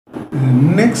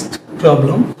Next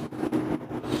problem.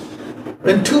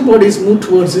 When two bodies move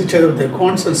towards each other with a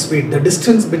constant speed, the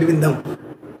distance between them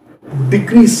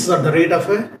decreases at the rate of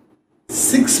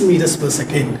 6 meters per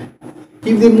second.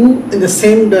 If they move in the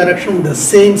same direction with the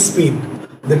same speed,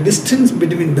 the distance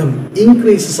between them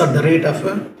increases at the rate of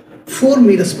 4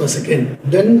 meters per second.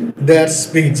 Then their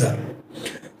speeds are.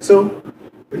 So,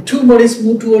 when two bodies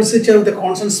move towards each other with a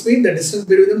constant speed, the distance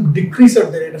between them decreases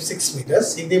at the rate of 6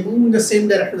 meters. If they move in the same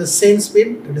direction with the same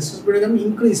speed, the distance between them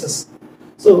increases.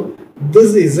 So,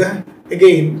 this is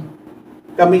again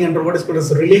coming under what is called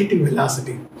as relative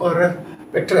velocity or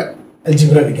vector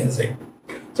algebra, we can say.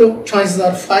 So choices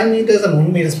are 5 meters and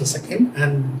 1 meters per second,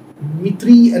 and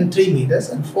 3 and 3 meters,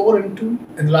 and 4 and 2,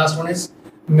 and the last one is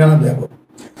none of the above.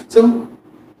 So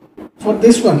for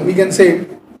this one we can say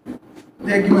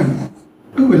they are given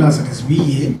two velocities,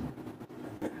 VA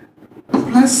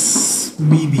plus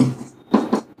VB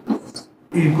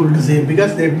equal to, say,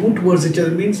 because they move towards each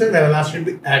other means that the velocity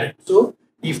will be added. So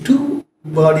if two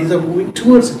bodies are moving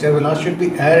towards each other, velocity should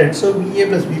be added. So VA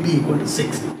plus VB equal to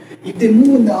 6. If they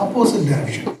move in the opposite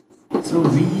direction, so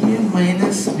VA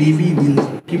minus VB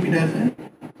will keep it as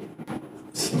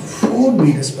 4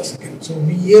 meters per second. So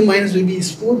VA minus VB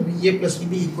is 4, VA plus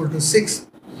VB equal to 6.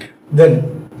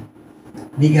 Then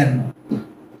we can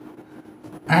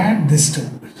add this to.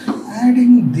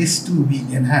 Adding this to, we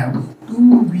can have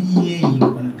 2 VA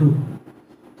equal to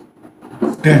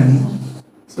 10.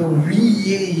 So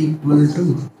VA equal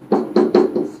to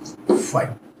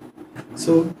 5.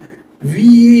 So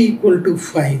VA equal to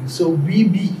 5. So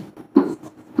VB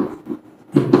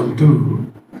equal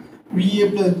to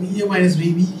VA plus VA minus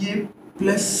VBA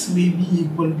plus VB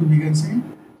equal to, we can say,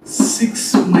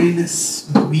 6 minus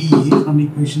VA from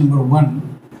equation number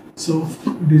 1. So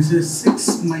this is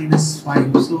 6 minus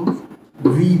 5. So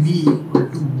VB equal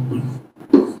to 1.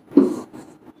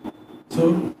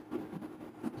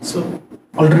 So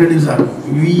alternatives are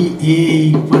VA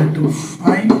equal to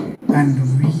 5 and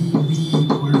VB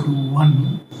equal to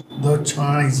 1. The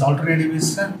choice alternative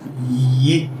is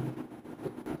A.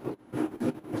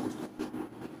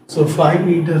 So 5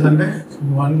 meters and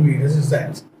 1 meters is the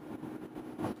answer.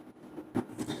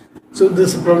 So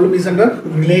this problem is under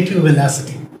relative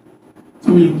velocity.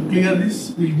 So we'll clear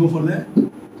this. We'll go for the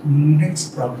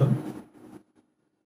next problem.